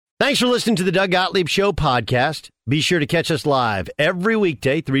Thanks for listening to the Doug Gottlieb Show podcast. Be sure to catch us live every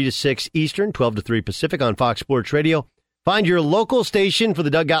weekday, 3 to 6 Eastern, 12 to 3 Pacific on Fox Sports Radio. Find your local station for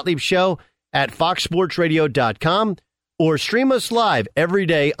the Doug Gottlieb Show at foxsportsradio.com or stream us live every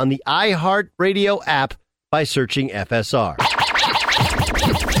day on the iHeartRadio app by searching FSR.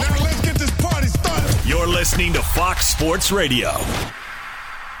 Now let's get this party started. You're listening to Fox Sports Radio.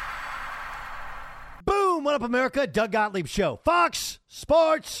 Boom! What up, America? Doug Gottlieb Show. Fox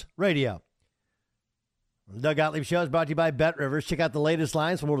Sports Radio. The Doug Gottlieb Show is brought to you by BetRivers. Check out the latest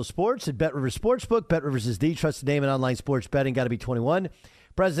lines from World of Sports at BetRivers Sportsbook. BetRivers is the trusted name in online sports betting. Got to be 21.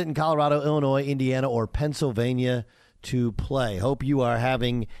 Present in Colorado, Illinois, Indiana, or Pennsylvania to play. Hope you are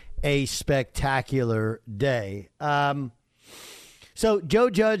having a spectacular day. So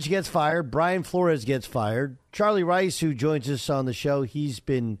Joe Judge gets fired. Brian Flores gets fired. Charlie Rice, who joins us on the show, he's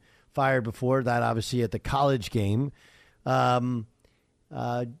been fired before. That obviously at the college game.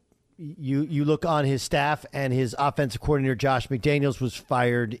 You look on his staff, and his offensive coordinator, Josh McDaniels, was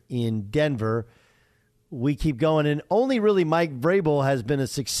fired in Denver. We keep going, and only really Mike Vrabel has been a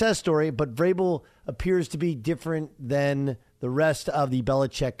success story, but Vrabel appears to be different than the rest of the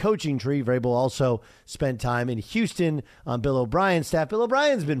Belichick coaching tree. Vrabel also spent time in Houston on Bill O'Brien's staff. Bill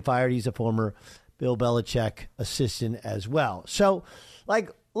O'Brien's been fired. He's a former Bill Belichick assistant as well. So,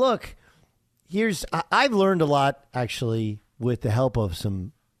 look, I've learned a lot, actually, with the help of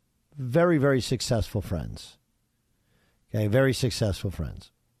some very, very successful friends. Okay, very successful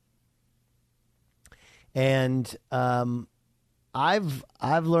friends. And I've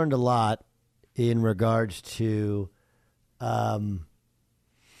learned a lot in regards to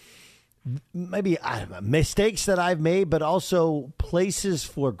maybe mistakes that I've made, but also places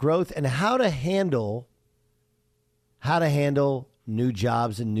for growth and how to handle new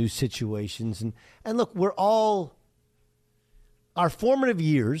jobs and new situations. And look, our formative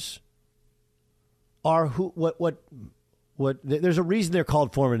years are what there's a reason they're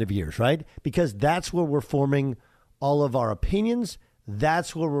called formative years, right? Because that's where we're forming all of our opinions.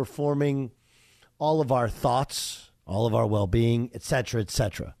 That's where we're forming all of our thoughts, all of our well-being, et cetera, et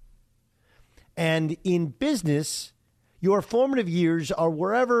cetera. And in business, your formative years are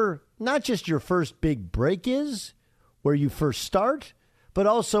wherever not just your first big break is, where you first start, but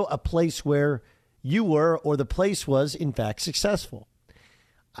also a place where you were or the place was, in fact, successful.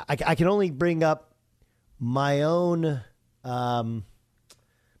 I can only bring up my own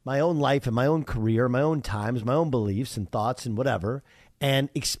life and my own career, my own times, my own beliefs and thoughts and whatever, and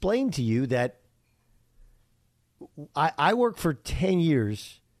explain to you that I worked for 10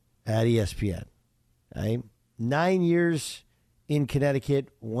 years at ESPN, right? 9 years in Connecticut,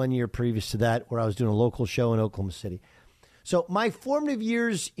 1 year previous to that, where I was doing a local show in Oklahoma City. So my formative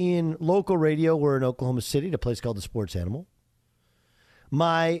years in local radio were in Oklahoma City, at a place called the Sports Animal.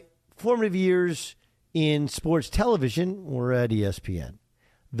 My formative years in sports television were at ESPN.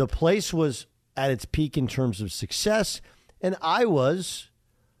 The place was at its peak in terms of success, and I was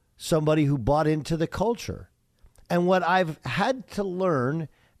somebody who bought into the culture. And what I've had to learn,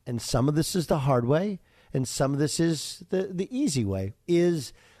 and some of this is the hard way, and some of this is the easy way,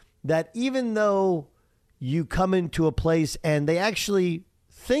 is that even though you come into a place and they actually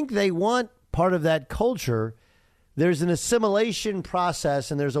think they want part of that culture, there's an assimilation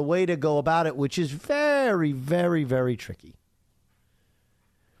process and there's a way to go about it, which is very, very, very tricky.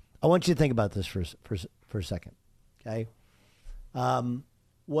 I want you to think about this for a second, okay?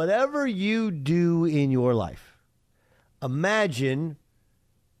 Whatever you do in your life, imagine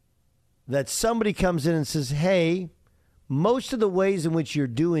that somebody comes in and says, hey, most of the ways in which you're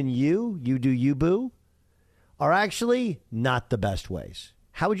doing you do you, boo, are actually not the best ways.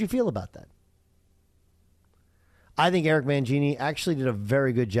 How would you feel about that? I think Eric Mangini actually did a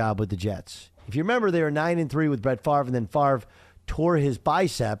very good job with the Jets. If you remember, they were 9-3 with Brett Favre, and then Favre tore his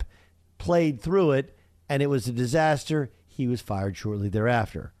bicep, played through it, and it was a disaster. He was fired shortly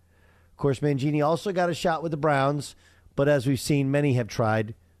thereafter. Of course, Mangini also got a shot with the Browns, but as we've seen, many have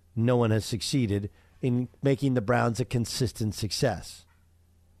tried. No one has succeeded in making the Browns a consistent success.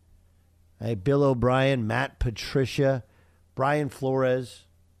 Bill O'Brien, Matt Patricia, Brian Flores,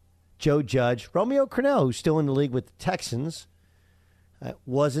 Joe Judge, Romeo Crennel, who's still in the league with the Texans,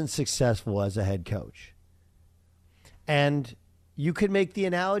 wasn't successful as a head coach. And you could make the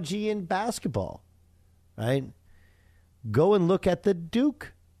analogy in basketball, right? Go and look at the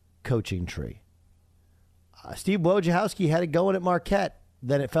Duke coaching tree. Steve Wojciechowski had it going at Marquette.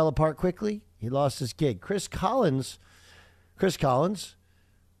 Then it fell apart quickly. He lost his gig. Chris Collins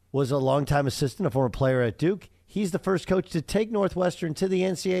was a longtime assistant, a former player at Duke. He's the first coach to take Northwestern to the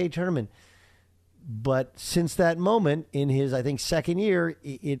NCAA tournament. But since that moment, in his, I think, second year,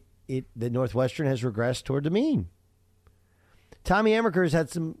 it the Northwestern has regressed toward the mean. Tommy Amaker has had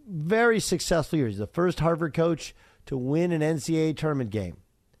some very successful years. He's the first Harvard coach to win an NCAA tournament game.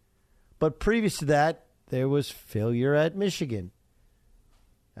 But previous to that, there was failure at Michigan.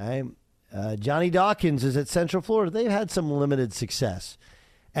 Johnny Dawkins is at Central Florida. They've had some limited success.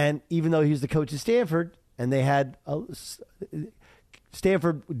 And even though he was the coach at Stanford, and they had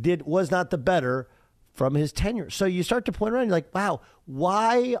Stanford was not the better from his tenure. So you start to point around, you're like, wow,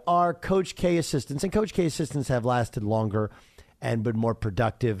 why are Coach K assistants, and Coach K assistants have lasted longer and been more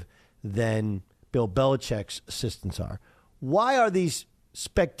productive than Bill Belichick's assistants are. Why are these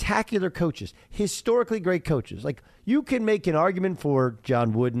spectacular coaches, historically great coaches? Like, you can make an argument for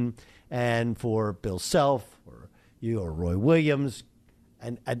John Wooden and for Bill Self or Roy Williams,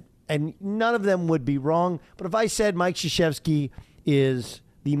 and none of them would be wrong. But if I said Mike Krzyzewski is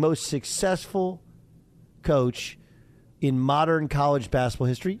the most successful coach in modern college basketball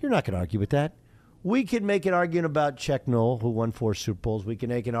history, you're not going to argue with that. We could make an argument about Chuck Noll, who won 4 Super Bowls. We can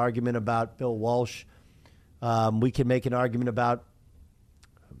make an argument about Bill Walsh. We can make an argument about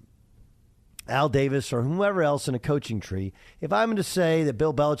Al Davis or whoever else in a coaching tree. If I'm going to say that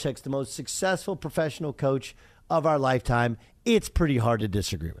Bill Belichick's the most successful professional coach of our lifetime, it's pretty hard to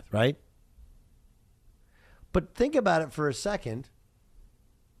disagree with, right? But think about it for a second.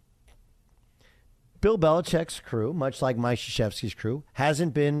 Bill Belichick's crew, much like Mike Krzyzewski's crew,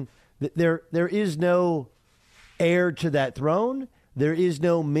 hasn't been... There is no heir to that throne. There is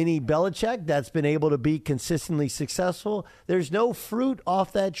no mini Belichick that's been able to be consistently successful. There's no fruit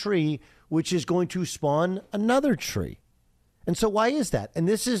off that tree which is going to spawn another tree. And so why is that? And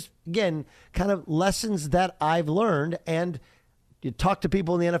this is, again, kind of lessons that I've learned. And you talk to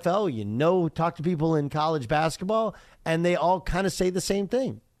people in the NFL, talk to people in college basketball, and they all kind of say the same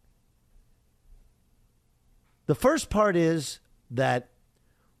thing. The first part is that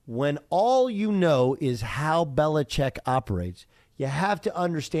when all you know is how Belichick operates, you have to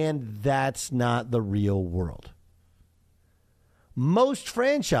understand that's not the real world. Most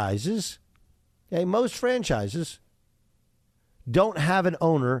franchises don't have an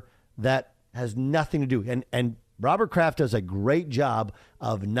owner that has nothing to do. And Robert Kraft does a great job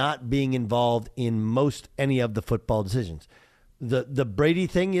of not being involved in any of the football decisions. The Brady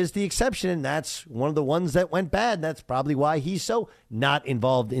thing is the exception, and that's one of the ones that went bad. And that's probably why he's so not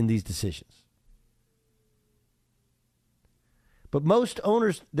involved in these decisions. But most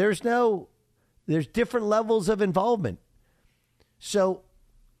owners, there's different levels of involvement. So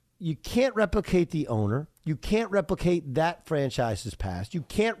you can't replicate the owner. You can't replicate that franchise's past. You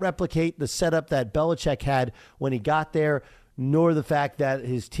can't replicate the setup that Belichick had when he got there, nor the fact that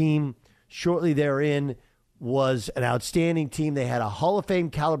his team shortly therein was an outstanding team. They had a Hall of Fame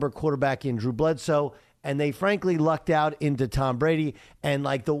caliber quarterback in Drew Bledsoe, and they frankly lucked out into Tom Brady, and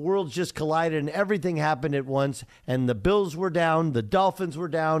like the worlds just collided and everything happened at once, and the Bills were down, the Dolphins were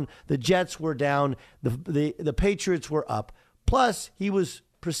down, the Jets were down, the Patriots were up. Plus, he was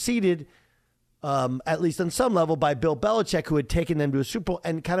preceded, at least on some level, by Bill Belichick, who had taken them to a Super Bowl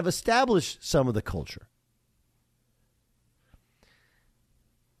and kind of established some of the culture.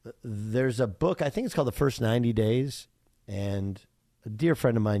 There's a book, I think it's called The First 90 Days, and a dear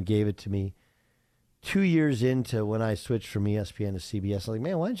friend of mine gave it to me 2 years into when I switched from ESPN to CBS. I'm like,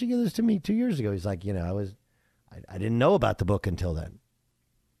 man, why didn't you give this to me 2 years ago? He's like, I didn't know about the book until then.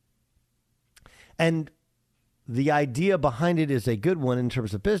 And the idea behind it is a good one in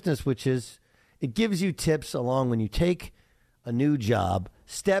terms of business, which is it gives you tips along when you take a new job,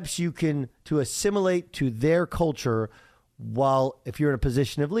 steps you can to assimilate to their culture, while if you're in a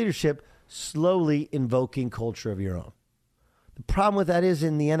position of leadership, slowly invoking culture of your own. The problem with that is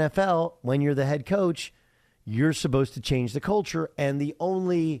in the NFL, when you're the head coach, you're supposed to change the culture. And the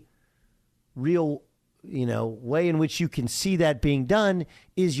only real, way in which you can see that being done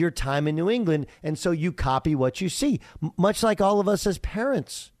is your time in New England. And so you copy what you see, much like all of us as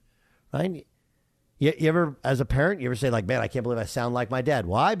parents, right? You ever, as a parent, you ever say like, man, I can't believe I sound like my dad.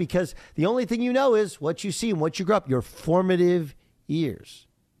 Why? Because the only thing you know is what you see and what you grew up, your formative years.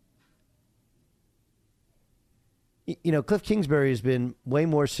 Cliff Kingsbury has been way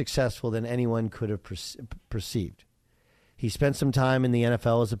more successful than anyone could have perceived. He spent some time in the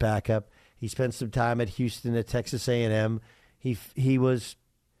NFL as a backup. He spent some time at Houston at Texas A&M. He was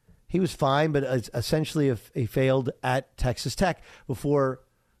fine, but essentially he failed at Texas Tech before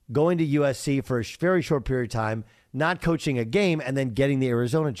going to USC for a very short period of time, not coaching a game, and then getting the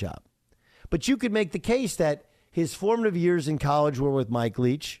Arizona job. But you could make the case that his formative years in college were with Mike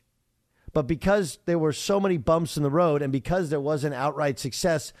Leach, but because there were so many bumps in the road and because there wasn't outright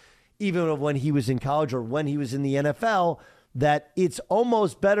success, even when he was in college or when he was in the NFL, that it's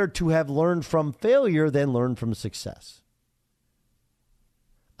almost better to have learned from failure than learn from success.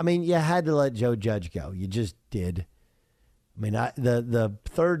 I mean, you had to let Joe Judge go. You just did. I mean, the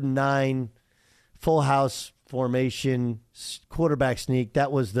 3rd and 9 full house formation quarterback sneak,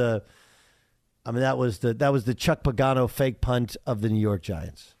 that was the Chuck Pagano fake punt of the New York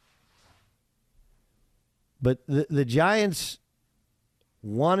Giants. But the Giants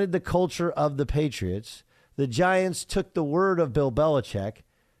wanted the culture of the Patriots. The Giants took the word of Bill Belichick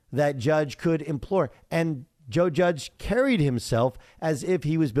that Judge could implore. And Joe Judge carried himself as if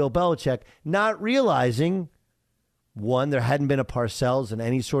he was Bill Belichick, not realizing, one, there hadn't been a Parcells and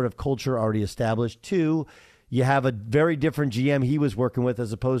any sort of culture already established. Two, you have a very different GM he was working with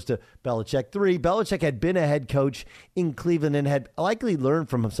as opposed to Belichick. Three, Belichick had been a head coach in Cleveland and had likely learned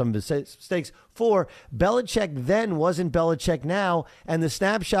from some of his mistakes. Four, Belichick then wasn't Belichick now, and the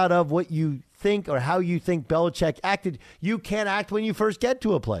snapshot of what you think or how you think Belichick acted, you can't act when you first get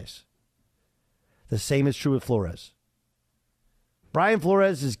to a place. The same is true with Flores. Brian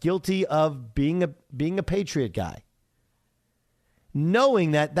Flores is guilty of being a Patriot guy.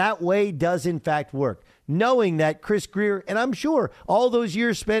 Knowing that way does in fact work. Knowing that Chris Greer, and I'm sure all those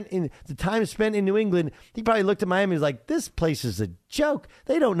years spent in the time spent in New England, he probably looked at Miami and was like, this place is a joke.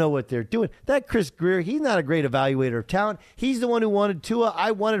 They don't know what they're doing. That Chris Greer, he's not a great evaluator of talent. He's the one who wanted Tua.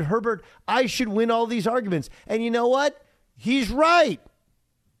 I wanted Herbert. I should win all these arguments. And you know what? He's right.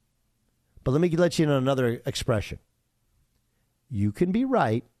 But let me let you in on another expression. You can be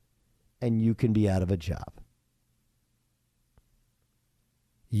right and you can be out of a job.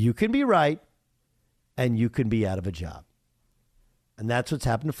 You can be right and you can be out of a job. And that's what's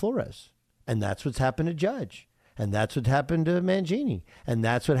happened to Flores. And that's what's happened to Judge. And that's what happened to Mangini. And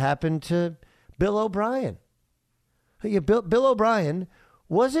that's what happened to Bill O'Brien. Bill O'Brien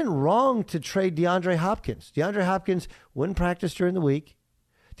wasn't wrong to trade DeAndre Hopkins. DeAndre Hopkins wouldn't practice during the week.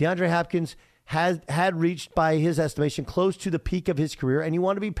 DeAndre Hopkins had reached, by his estimation, close to the peak of his career, and he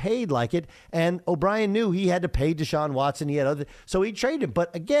wanted to be paid like it. And O'Brien knew he had to pay Deshaun Watson. He had other, so he traded him.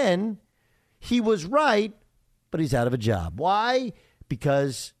 But again, he was right, but he's out of a job. Why?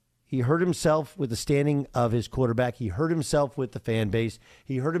 Because he hurt himself with the standing of his quarterback. He hurt himself with the fan base.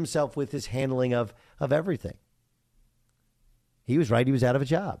 He hurt himself with his handling of everything. He was right. He was out of a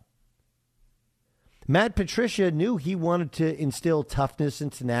job. Matt Patricia knew he wanted to instill toughness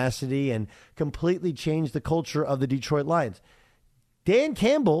and tenacity and completely change the culture of the Detroit Lions. Dan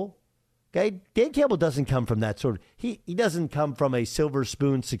Campbell doesn't come from that sort of, he doesn't come from a silver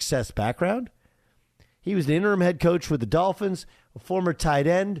spoon success background. He was the interim head coach with the Dolphins, a former tight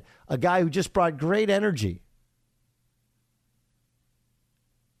end, a guy who just brought great energy.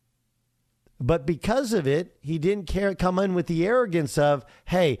 But because of it, he didn't come in with the arrogance of,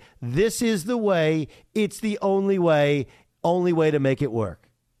 hey, this is the way, it's the only way to make it work.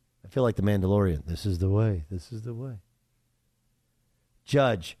 I feel like the Mandalorian. This is the way.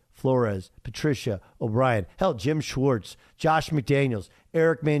 Judge, Flores, Patricia, O'Brien, hell, Jim Schwartz, Josh McDaniels,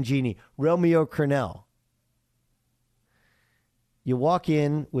 Eric Mangini, Romeo Crennel. You walk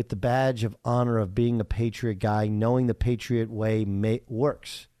in with the badge of honor of being a Patriot guy, knowing the Patriot way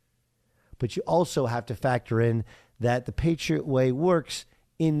works. But you also have to factor in that the Patriot way works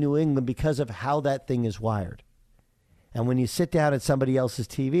in New England because of how that thing is wired. And when you sit down at somebody else's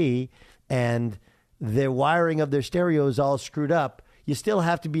TV and their wiring of their stereo is all screwed up, you still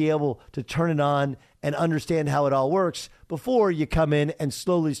have to be able to turn it on and understand how it all works before you come in and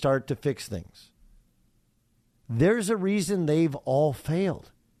slowly start to fix things. There's a reason they've all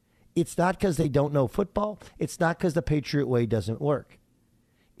failed. It's not because they don't know football. It's not because the Patriot way doesn't work.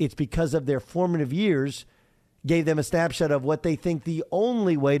 It's because of their formative years gave them a snapshot of what they think the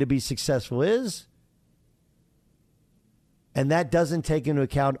only way to be successful is. And that doesn't take into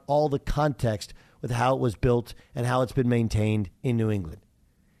account all the context with how it was built and how it's been maintained in New England.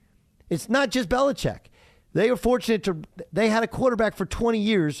 It's not just Belichick. They were fortunate they had a quarterback for 20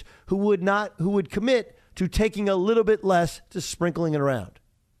 years who would commit to taking a little bit less to sprinkling it around.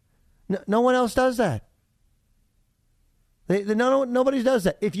 No one else does that. Nobody does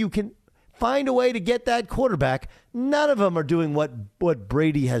that. If you can find a way to get that quarterback, none of them are doing what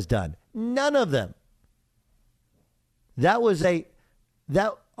Brady has done. None of them. That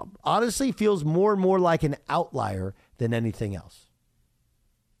honestly feels more and more like an outlier than anything else.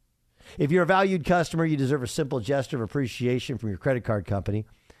 If you're a valued customer, you deserve a simple gesture of appreciation from your credit card company.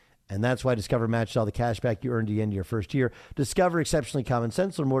 And that's why Discover matches all the cash back you earned at the end of your first year. Discover exceptionally common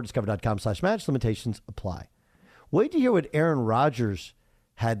sense. Learn more at discover.com/match. Limitations apply. Wait to hear what Aaron Rodgers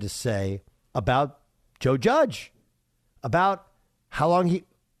had to say about Joe Judge, about how long he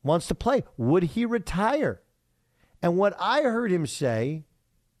wants to play. Would he retire? and what I heard him say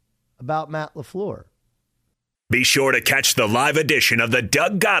about Matt LaFleur. Be sure to catch the live edition of the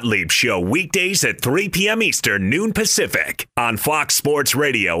Doug Gottlieb Show weekdays at 3 p.m. Eastern, noon Pacific on Fox Sports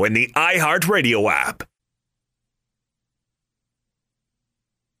Radio and the iHeartRadio app.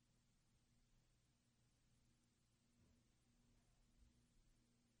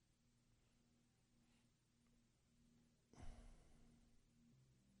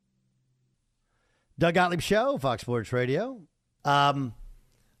 Doug Gottlieb Show, Fox Sports Radio.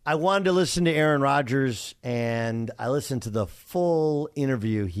 I wanted to listen to Aaron Rodgers, and I listened to the full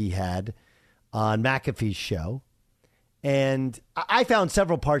interview he had on McAfee's show. And I found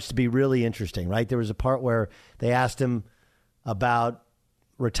several parts to be really interesting, right? There was a part where they asked him about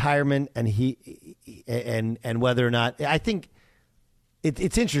retirement and and whether or not, I think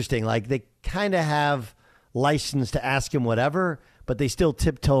it's interesting. Like, they kind of have license to ask him whatever, but they still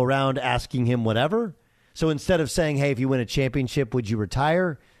tiptoe around asking him whatever. So instead of saying, hey, if you win a championship, would you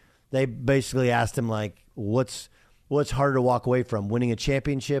retire? They basically asked him, like, what's harder to walk away from, winning a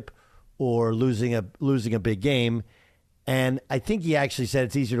championship or losing a big game? And I think he actually said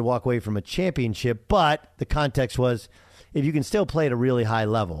it's easier to walk away from a championship, but the context was, if you can still play at a really high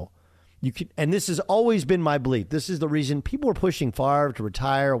level, you can. And this has always been my belief. This is the reason people were pushing Favre to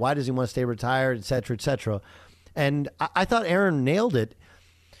retire. Why does he want to stay retired, et cetera, et cetera? And I thought Aaron nailed it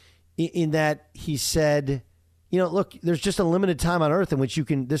in that he said, look, there's just a limited time on earth in which you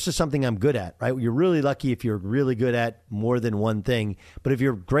can, this is something I'm good at, right? You're really lucky if you're really good at more than one thing. But if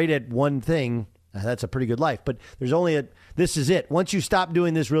you're great at one thing, that's a pretty good life. But there's only this is it. Once you stop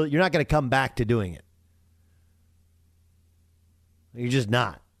doing this, really, you're not going to come back to doing it. You're just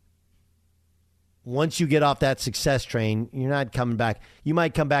not. Once you get off that success train, you're not coming back. You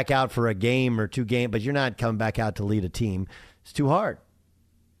might come back out for a game or two games, but you're not coming back out to lead a team. It's too hard.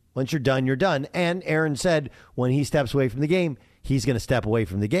 Once you're done, you're done. And Aaron said when he steps away from the game, he's going to step away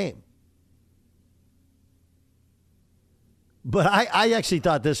from the game. But I actually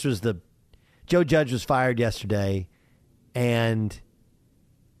thought this was Joe Judge was fired yesterday, and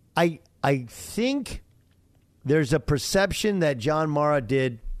I think there's a perception that John Mara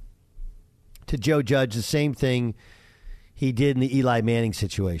did to Joe Judge the same thing he did in the Eli Manning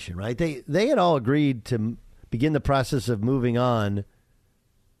situation, right? They had all agreed to begin the process of moving on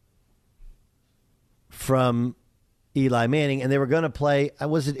from Eli Manning, and they were going to play. It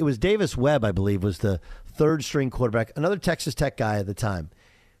was Davis Webb, I believe, was the third string quarterback, another Texas Tech guy at the time.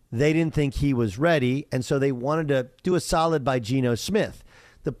 They didn't think he was ready, and so they wanted to do a solid by Geno Smith.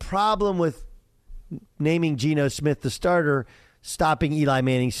 The problem with naming Geno Smith the starter, stopping Eli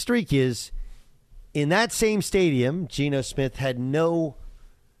Manning's streak, is in that same stadium, Geno Smith had no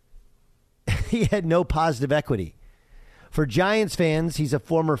positive equity. For Giants fans, he's a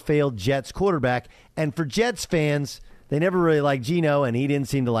former failed Jets quarterback. And for Jets fans, they never really liked Geno, and he didn't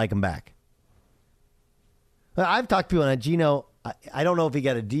seem to like him back. I've talked to people on Geno. I don't know if he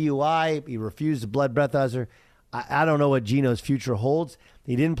got a DUI. He refused a blood breathalyzer. I don't know what Geno's future holds.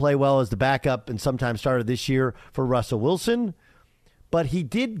 He didn't play well as the backup and sometimes started this year for Russell Wilson. But he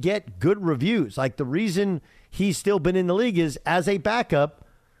did get good reviews. Like, the reason he's still been in the league is as a backup,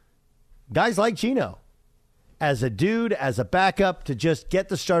 guys like Geno. As a dude, as a backup, to just get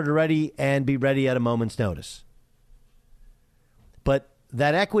the starter ready and be ready at a moment's notice. But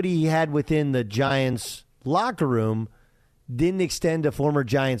that equity he had within the Giants locker room didn't extend to former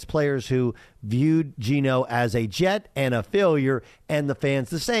Giants players who viewed Geno as a Jet and a failure, and the fans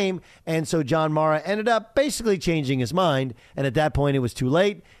the same. And so John Mara ended up basically changing his mind. And at that point, it was too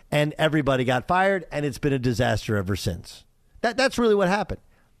late, and everybody got fired, and it's been a disaster ever since. That's really what happened.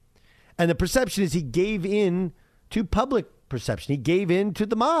 And the perception is he gave in to public perception. He gave in to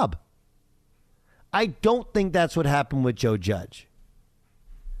the mob. I don't think that's what happened with Joe Judge.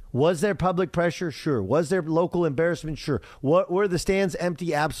 Was there public pressure? Sure. Was there local embarrassment? Sure. Were the stands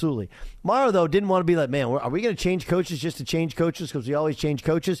empty? Absolutely. Mara, though, didn't want to be like, man, are we going to change coaches just to change coaches because we always change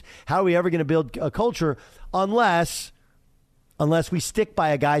coaches? How are we ever going to build a culture unless we stick by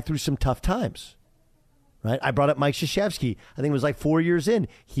a guy through some tough times? Right? I brought up Mike Krzyzewski. I think it was like 4 years in.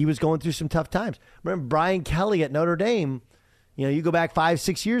 He was going through some tough times. Remember Brian Kelly at Notre Dame? You go back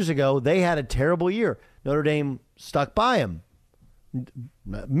 5-6 years ago, they had a terrible year. Notre Dame stuck by him.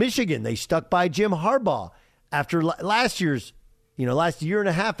 Michigan, they stuck by Jim Harbaugh. After last year and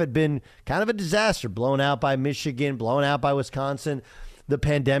a half had been kind of a disaster. Blown out by Michigan, blown out by Wisconsin. The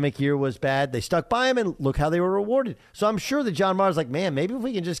pandemic year was bad. They stuck by him, and look how they were rewarded. So I'm sure that John Mara's like, man, maybe if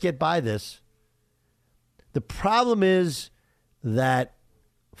we can just get by this. The problem is that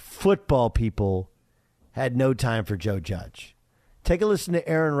football people had no time for Joe Judge. Take a listen to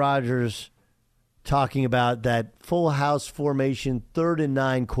Aaron Rodgers talking about that full house formation, 3rd and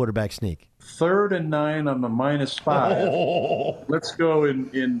 9 quarterback sneak. 3rd and 9 on the -5. Oh. Let's go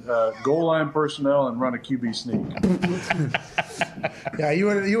in goal line personnel and run a QB sneak. Yeah, you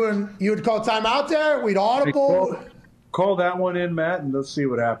would call timeout there. We'd audible. Call that one in, Matt, and let's see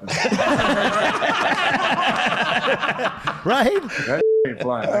what happens. Right? That ain't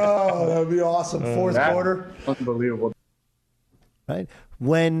flying. Oh, that would be awesome. Fourth quarter. Unbelievable. Right?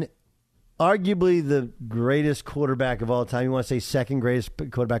 When arguably the greatest quarterback of all time, you want to say second greatest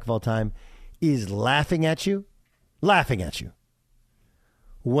quarterback of all time, is laughing at you.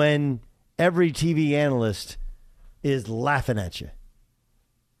 When every TV analyst is laughing at you.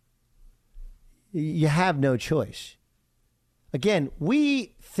 You have no choice. Again,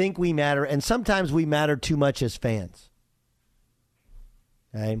 we think we matter, and sometimes we matter too much as fans.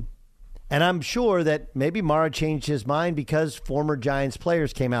 Okay? And I'm sure that maybe Mara changed his mind because former Giants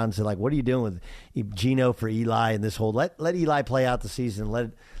players came out and said, like, what are you doing with Geno for Eli and this whole let Eli play out the season,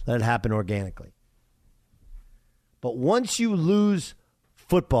 let it happen organically. But once you lose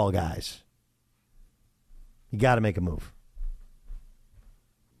football guys, you got to make a move.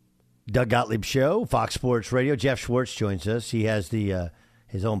 Doug Gottlieb Show, Fox Sports Radio. Jeff Schwartz joins us. He has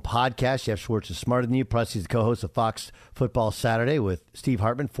his own podcast. Jeff Schwartz is Smarter Than You. Plus, he's the co-host of Fox Football Saturday with Steve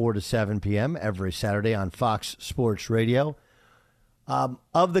Hartman, 4 to 7 p.m. every Saturday on Fox Sports Radio.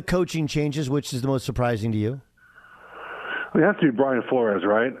 Of the coaching changes, which is the most surprising to you? It has to be Brian Flores,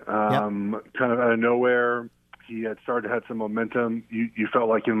 right? Yep. Kind of out of nowhere. He had started to have some momentum. You felt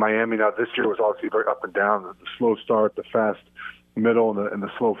like in Miami. Now, this year was obviously very up and down. The slow start, the fast middle, and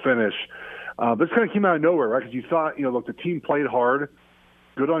the slow finish. This kind of came out of nowhere, right? Because you thought, look, the team played hard,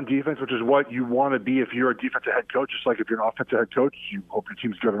 good on defense, which is what you want to be if you're a defensive head coach. Just like if you're an offensive head coach, you hope your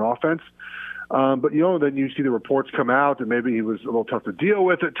team's good on offense. But, then you see the reports come out that maybe he was a little tough to deal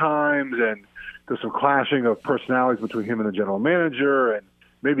with at times, and there's some clashing of personalities between him and the general manager, and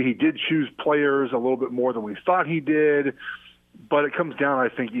maybe he did choose players a little bit more than we thought he did. But it comes down, I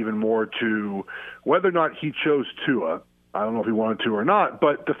think, even more to whether or not he chose Tua. I don't know if he wanted to or not,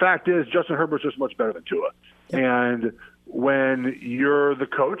 but the fact is Justin Herbert's just much better than Tua. Yep. And when you're the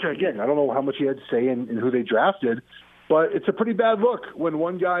coach, again, I don't know how much he had to say in who they drafted, but it's a pretty bad look when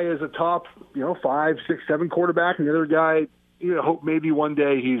one guy is a top, 5, 6, 7 quarterback, and the other guy, hope maybe one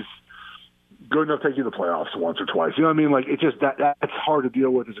day he's good enough to take you to the playoffs once or twice. You know what I mean? Like, it's just that's hard to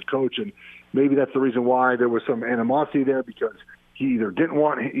deal with as a coach, and maybe that's the reason why there was some animosity there, because he either didn't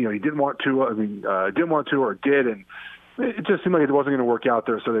want to, or did, and it just seemed like it wasn't going to work out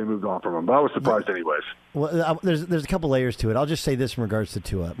there, so they moved on from him. But I was surprised anyways. Well, there's a couple layers to it. I'll just say this in regards to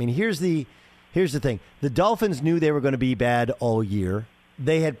Tua. I mean, here's the thing. The Dolphins knew they were going to be bad all year.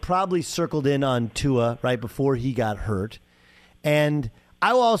 They had probably circled in on Tua right before he got hurt. And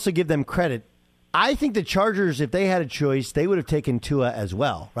I will also give them credit. I think the Chargers, if they had a choice, they would have taken Tua as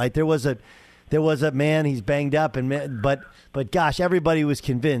well, right? There was a man, he's banged up, but gosh, everybody was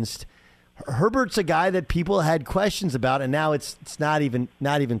convinced. Herbert's a guy that people had questions about, and now it's not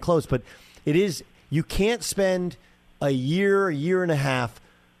even close. But it is. You can't spend a year and a half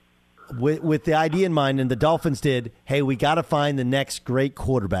with the idea in mind, and the Dolphins did. Hey, we got to find the next great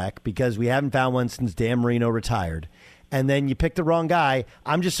quarterback because we haven't found one since Dan Marino retired. And then you pick the wrong guy.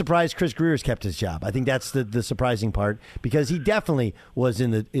 I'm just surprised Chris Greer's kept his job. I think that's the surprising part because he definitely was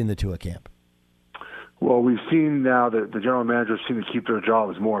in the Tua camp. Well, we've seen now that the general managers seem to keep their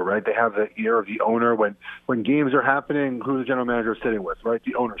jobs more, right? They have the ear of the owner. When games are happening, who's the general manager sitting with, right?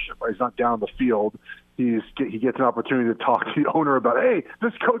 The ownership, right? He's not down the field. He gets an opportunity to talk to the owner about, hey,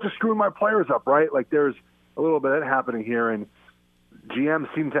 this coach is screwing my players up, right? Like there's a little bit of that happening here, and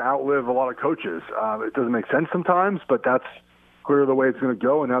GMs seem to outlive a lot of coaches. It doesn't make sense sometimes, but that's clearly the way it's going to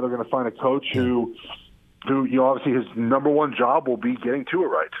go, and now they're going to find a coach who obviously his number one job will be getting to it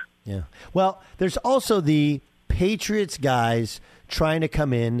right. Yeah. Well, there's also the Patriots guys trying to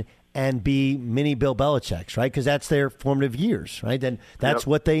come in and be mini Bill Belichick's, right? Because that's their formative years, right? Then that's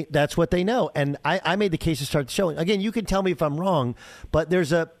what they know. And I made the case to start the show. Again, you can tell me if I'm wrong, but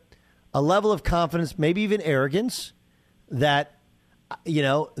there's a level of confidence, maybe even arrogance, that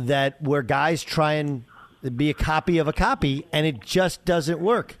where guys try and be a copy of a copy, and it just doesn't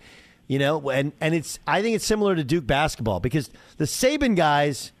work. And I think it's similar to Duke basketball because the Saban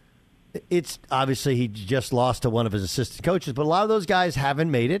guys. It's obviously he just lost to one of his assistant coaches, but a lot of those guys haven't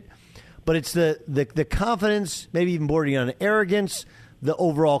made it. But it's the confidence, maybe even bordering on arrogance, the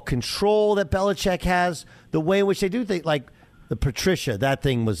overall control that Belichick has, the way in which they do things. Like the Patricia, that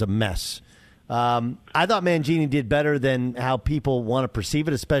thing was a mess. I thought Mangini did better than how people want to perceive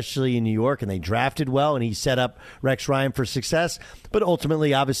it, especially in New York, and they drafted well, and he set up Rex Ryan for success. But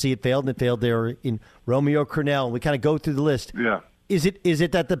ultimately, obviously, it failed, and it failed there in Romeo Crennel. And we kind of go through the list. Yeah. Is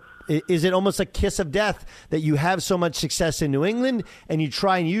it almost a kiss of death that you have so much success in New England and you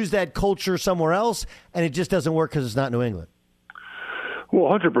try and use that culture somewhere else, and it just doesn't work because it's not New England? Well,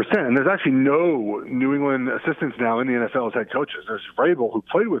 100%. And there's actually no New England assistants now in the NFL as head coaches. There's Vrabel, who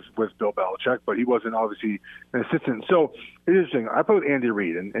played with Bill Belichick, but he wasn't obviously an assistant. So it's interesting. I played with Andy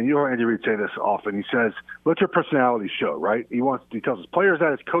Reid, and you know Andy Reid say this often. He says, let your personality show, right? He tells his players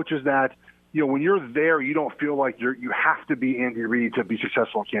that, his coaches that. You know, when you're there, you don't feel like you have to be Andy Reid to be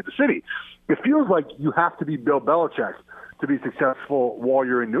successful in Kansas City. It feels like you have to be Bill Belichick to be successful while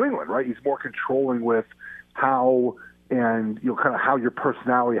you're in New England, right? He's more controlling with how and kind of how your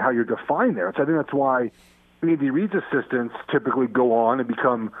personality, how you're defined there. So I think that's why Andy Reid's assistants typically go on and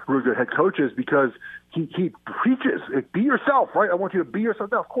become really good head coaches, because he preaches, be yourself, right? I want you to be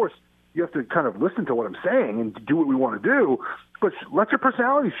yourself. Now, of course, you have to kind of listen to what I'm saying and do what we want to do, but let your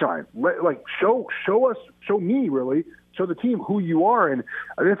personality shine. Show me, really, show the team who you are. And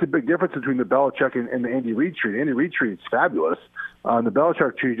I think that's a big difference between the Belichick and the Andy Reid tree. Andy Reid tree is fabulous. The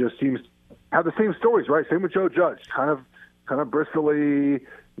Belichick tree just seems to have the same stories, right? Same with Joe Judge, kind of bristly,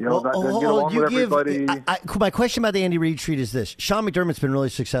 not get along with everybody. My question about the Andy Reid treat is this: Sean McDermott's been really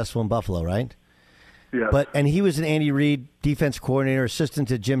successful in Buffalo, right? Yeah. And he was an Andy Reid defense coordinator, assistant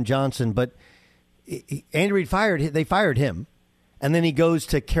to Jim Johnson. But Andy Reid they fired him, and then he goes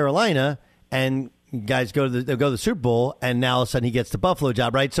to Carolina, and guys go to the Super Bowl, and now all of a sudden he gets the Buffalo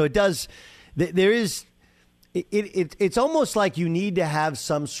job, right? So it does. There is. It's almost like you need to have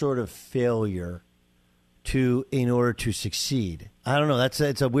some sort of failure in order to succeed. I don't know.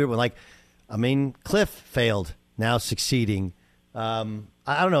 It's a weird one. Like, I mean, Cliff failed, now succeeding. I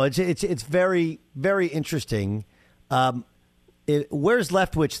don't know. It's very, very interesting. Where's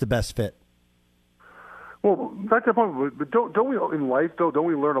Leftwich the best fit? Well, that's the point. But don't we in life though? Don't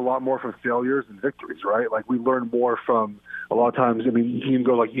we learn a lot more from failures and victories, right? Like we learn more from a lot of times. I mean, you can even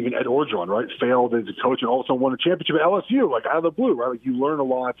go like even Ed Orgeron, right? Failed as a coach and all of a sudden won a championship at LSU, like out of the blue, right? Like you learn a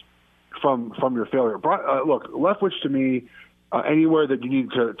lot from your failure. Look, Leftwich to me, anywhere that you need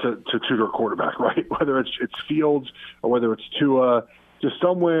to tutor a quarterback, right? Whether it's Fields or whether it's Tua, just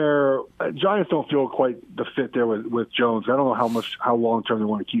somewhere. Giants don't feel quite the fit there with Jones. I don't know how long term they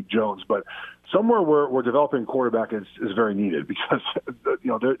want to keep Jones, but somewhere where developing quarterback is very needed, because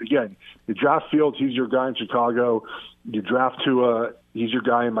again, you draft Fields, he's your guy in Chicago. You draft Tua, he's your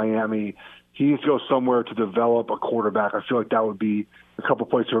guy in Miami. He needs to go somewhere to develop a quarterback. I feel like that would be a couple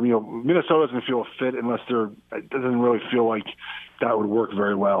places where Minnesota doesn't feel a fit unless it doesn't really feel like that would work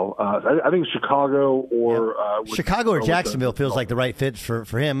very well. I think Chicago or Chicago or Jacksonville feels like the right fit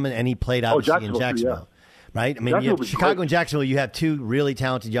for him, and he played obviously in Jacksonville. Yeah. Right? I mean, you have Chicago and Jacksonville, you have two really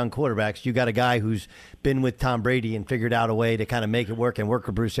talented young quarterbacks. You got a guy who's been with Tom Brady and figured out a way to kind of make it work and work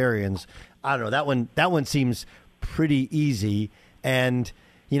with Bruce Arians. I don't know. That one seems pretty easy. And,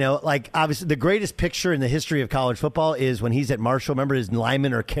 like obviously the greatest picture in the history of college football is when he's at Marshall. Remember, his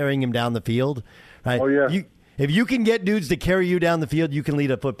linemen are carrying him down the field. Right? Oh, yeah. If you can get dudes to carry you down the field, you can lead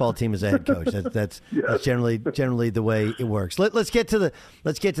a football team as a head coach. That's generally the way it works. Let's get to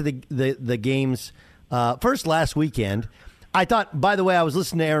the games. First, last weekend, I thought. By the way, I was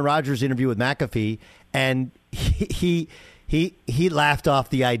listening to Aaron Rodgers' interview with McAfee, and he laughed off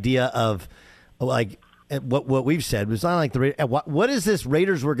the idea of like what we've said. It was not like what is this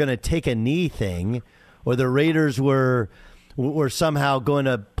Raiders were going to take a knee thing, or the Raiders were somehow going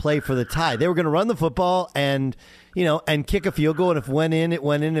to play for the tie. They were going to run the football and kick a field goal, and if it went in, it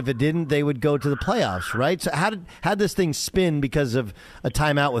went in. If it didn't, they would go to the playoffs, right? So how did this thing spin because of a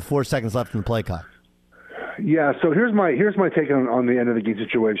timeout with 4 seconds left in the play clock? Yeah, so here's my take on the end of the game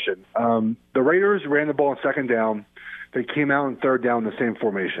situation. The Raiders ran the ball on second down. They came out in third down in the same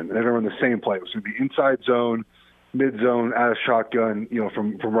formation. They're going to run the same play. It was going to be inside zone, mid zone, out of shotgun,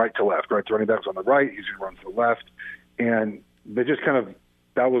 from right to left. Right, the running back was on the right. He's going to run to the left, and they just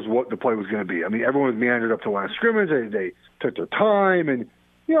that was what the play was going to be. I mean, everyone was meandered up to the line of scrimmage. They took their time, and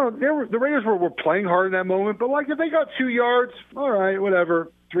the Raiders were playing hard in that moment. But like if they got 2 yards, all right,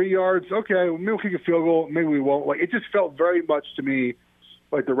 whatever. 3 yards, okay, maybe we'll kick a field goal, maybe we won't. Like it just felt very much to me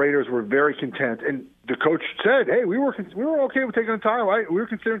like the Raiders were very content, and the coach said, "Hey, we were okay with taking a tie, right? We were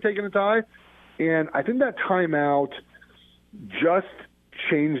considering taking a tie," and I think that timeout just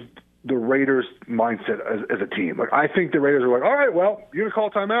changed the Raiders' mindset as a team. Like I think the Raiders were like, "All right, well, you're gonna call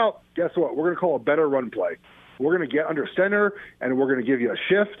a timeout. Guess what? We're gonna call a better run play." we're going to get under center and we're going to give you a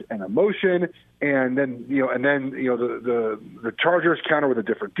shift and a motion. And then the Chargers counter with a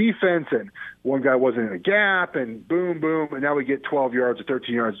different defense, and one guy wasn't in a gap, and boom, boom, and now we get 12 yards or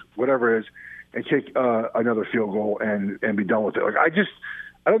 13 yards, whatever it is, and kick another field goal and be done with it. Like I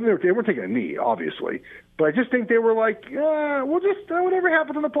don't think they weren't taking a knee, obviously, but I just think they were like, we'll just whatever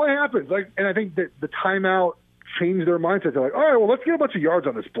happens on the play happens. Like, and I think that the timeout changed their mindset. They're like, all right, well, let's get a bunch of yards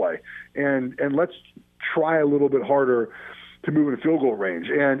on this play, and let's try a little bit harder to move in field goal range.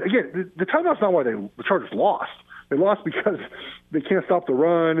 And again, the timeout's not why the Chargers lost. They lost because they can't stop the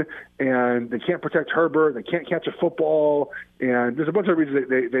run, and they can't protect Herbert. They can't catch a football, and there's a bunch of reasons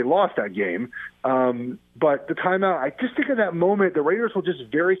they lost that game. But the timeout, I just think at that moment, the Raiders were just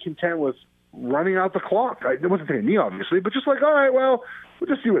very content with running out the clock. It wasn't taking a knee, obviously, but just like, all right, well, we'll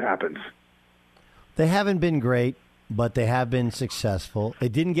just see what happens. They haven't been great, but they have been successful. They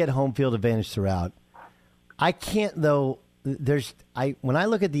didn't get home field advantage throughout. I can't, though. When I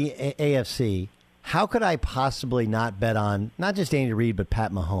look at the AFC, how could I possibly not bet on not just Andy Reid but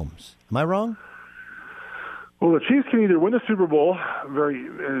Pat Mahomes? Am I wrong? Well, the Chiefs can either win the Super Bowl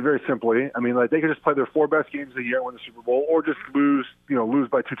very simply. I mean, like they could just play their 4 best games of the year and win the Super Bowl, or just lose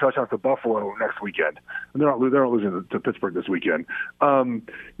by 2 touchdowns to Buffalo next weekend. And they're not losing to Pittsburgh this weekend.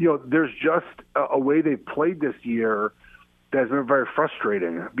 There's just a way they played this year that's been very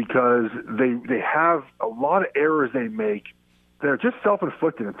frustrating because they have a lot of errors they make that are just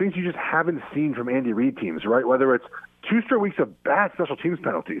self-inflicted and things you just haven't seen from Andy Reid teams, right? Whether it's 2 straight weeks of bad special teams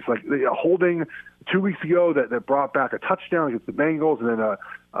penalties, like holding 2 weeks ago that brought back a touchdown against the Bengals, and then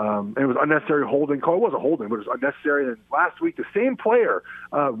it was unnecessary holding call. It wasn't holding, but it was unnecessary. And then last week, the same player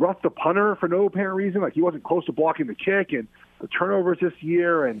roughed the punter for no apparent reason, like he wasn't close to blocking the kick, and the turnovers this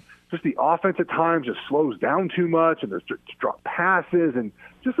year, and just the offense at times just slows down too much, and there's drop passes, and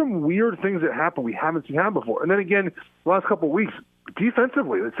just some weird things that happen we haven't seen happen before. And then again, the last couple of weeks,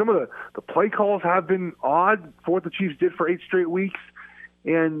 defensively, some of the play calls have been odd for what the Chiefs did for 8 straight weeks,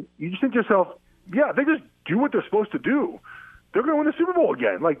 and you just think to yourself, yeah, they just do what they're supposed to do. They're going to win the Super Bowl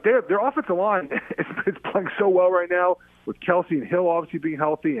again. Like their offensive line is playing so well right now, with Kelsey and Hill obviously being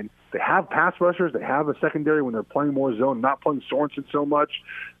healthy, and they have pass rushers. They have a secondary when they're playing more zone, not playing Sorensen so much.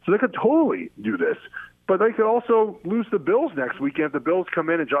 So they could totally do this. But they could also lose the Bills next weekend if the Bills come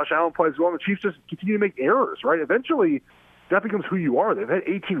in and Josh Allen plays well, and the Chiefs just continue to make errors, right? Eventually, that becomes who you are. They've had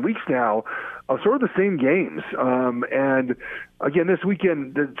 18 weeks now of sort of the same games. And again, this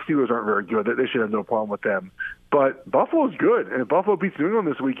weekend, the Steelers aren't very good. They should have no problem with them. But Buffalo's good. And if Buffalo beats New England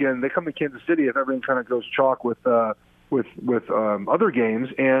this weekend, they come to Kansas City if everything kind of goes chalk with other games.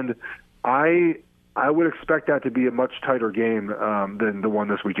 And I would expect that to be a much tighter game than the one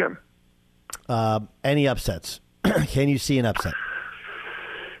this weekend. Any upsets? Can you see an upset?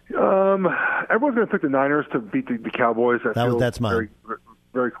 Everyone's going to pick the Niners to beat the Cowboys. That's mine. Very,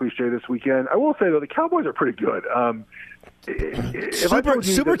 very cliche this weekend. I will say, though, the Cowboys are pretty good.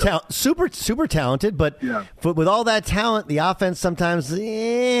 Super talented, but with all that talent, the offense sometimes,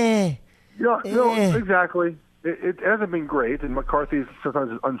 No, exactly. It hasn't been great, and McCarthy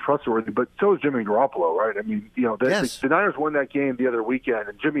sometimes is untrustworthy, but so is Jimmy Garoppolo, right? I mean, the Niners won that game the other weekend,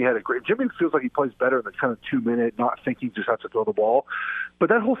 and Jimmy feels like he plays better in the kind of 2-minute, not thinking, just has to throw the ball. But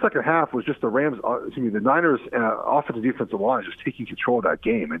that whole second half was just the Niners' offensive defensive line just taking control of that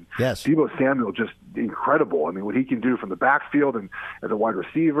game. And Deebo Samuel just incredible. I mean, what he can do from the backfield and as a wide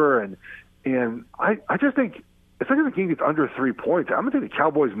receiver. And I just think, if the game gets under 3 points, I'm going to take the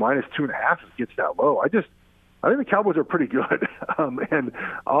Cowboys minus 2.5 if it gets that low. I think the Cowboys are pretty good, and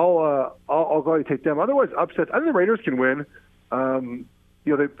I'll gladly take them. Otherwise, upsets. I think the Raiders can win.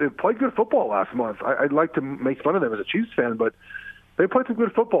 They played good football last month. I'd like to make fun of them as a Chiefs fan, but they played some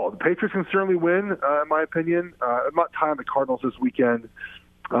good football. The Patriots can certainly win, in my opinion. I'm not tying the Cardinals this weekend,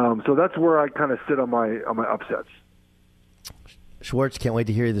 so that's where I kind of sit on my upsets. Schwartz, can't wait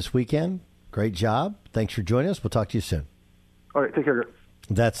to hear you this weekend. Great job. Thanks for joining us. We'll talk to you soon. All right, take care.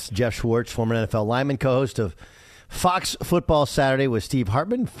 That's Jeff Schwartz, former NFL lineman, co-host of Fox Football Saturday with Steve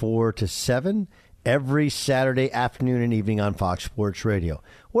Hartman, 4 to 7, every Saturday afternoon and evening on Fox Sports Radio.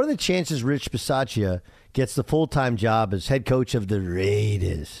 What are the chances Rich Bisaccia gets the full-time job as head coach of the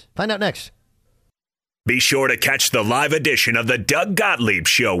Raiders? Find out next. Be sure to catch the live edition of the Doug Gottlieb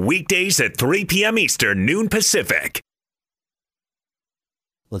Show weekdays at 3 p.m. Eastern, noon Pacific.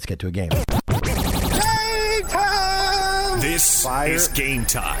 Let's get to a game. This is Game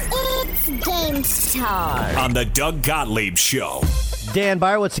Time. It's game time. On the Doug Gottlieb Show. Dan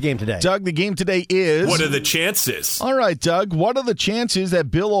Byer, what's the game today? Doug, the game today is... What are the chances? All right, Doug, what are the chances that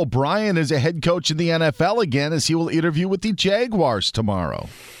Bill O'Brien is a head coach in the NFL again as he will interview with the Jaguars tomorrow?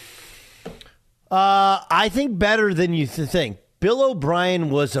 I think better than you think. Bill O'Brien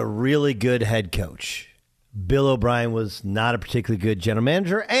was a really good head coach. Bill O'Brien was not a particularly good general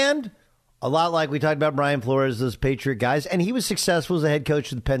manager, and a lot like we talked about Brian Flores, those Patriot guys, and he was successful as a head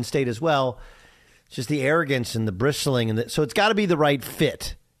coach of Penn State as well. It's just the arrogance and the bristling, so it's got to be the right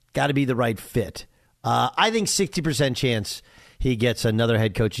fit. Got to be the right fit. I think 60% chance he gets another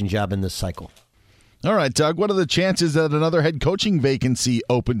head coaching job in this cycle. All right, Doug, what are the chances that another head coaching vacancy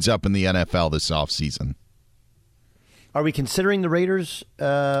opens up in the NFL this offseason? Are we considering the Raiders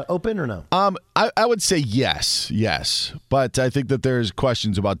open or no? I would say yes. But I think that there's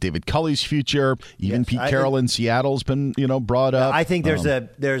questions about David Culley's future. Even Pete Carroll in Seattle's been, brought up. I think there's a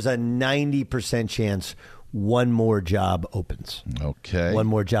 90% chance one more job opens. Okay. One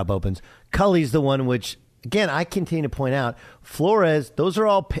more job opens. Culley's the one which, again, I continue to point out, Flores, those are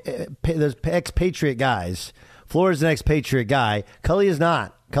all those ex-Patriot guys. Flores is an ex-Patriot guy. Culley is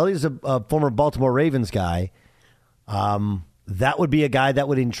not. Culley is a former Baltimore Ravens guy. That would be a guy that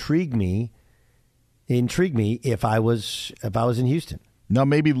would intrigue me if I was in Houston. Now,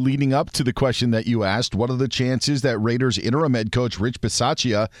 maybe leading up to the question that you asked, what are the chances that Raiders interim head coach Rich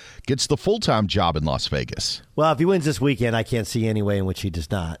Bisaccia gets the full-time job in Las Vegas? Well, if he wins this weekend, I can't see any way in which he does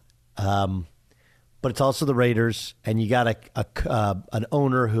not. But it's also the Raiders, and you got an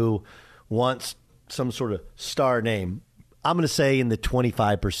owner who wants some sort of star name. I'm going to say in the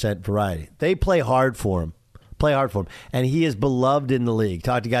 25% variety. They play hard for him. And he is beloved in the league.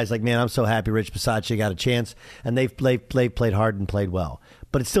 Talk to guys like, man, I'm so happy Rich Bisaccia got a chance, and they've played hard and played well.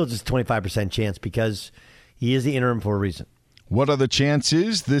 But it's still just a 25% chance because he is the interim for a reason. What are the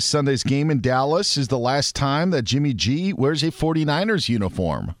chances this Sunday's game in Dallas is the last time that Jimmy G wears a 49ers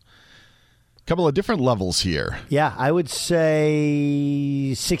uniform? A couple of different levels here. Yeah, I would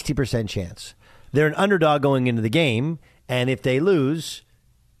say 60% chance. They're an underdog going into the game, and if they lose,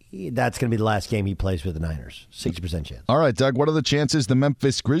 that's going to be the last game he plays with the Niners. 60% chance. All right, Doug, what are the chances the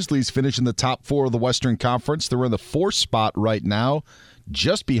Memphis Grizzlies finish in the top 4 of the Western Conference? They're in the 4th spot right now,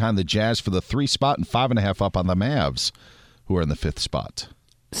 just behind the Jazz for the 3 spot and 5.5 up on the Mavs, who are in the 5th spot.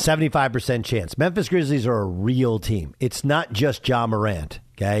 75% chance. Memphis Grizzlies are a real team. It's not just Ja Morant,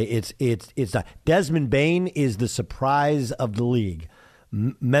 okay? It's not. Desmond Bane is the surprise of the league.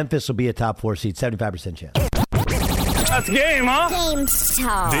 Memphis will be a top 4 seed, 75% chance. That's game, huh? Game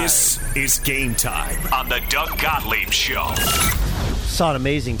time. This is Game Time on the Doug Gottlieb Show. Saw an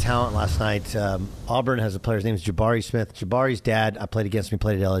amazing talent last night. Auburn has a player's name is Jabari Smith. Jabari's dad, I played against him,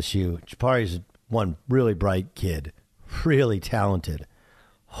 played at LSU. Jabari's one really bright kid, really talented.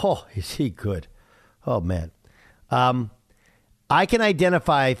 Oh, is he good? Oh, man. I can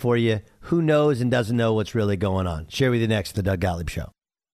identify for you who knows and doesn't know what's really going on. Share with you next, the Doug Gottlieb Show.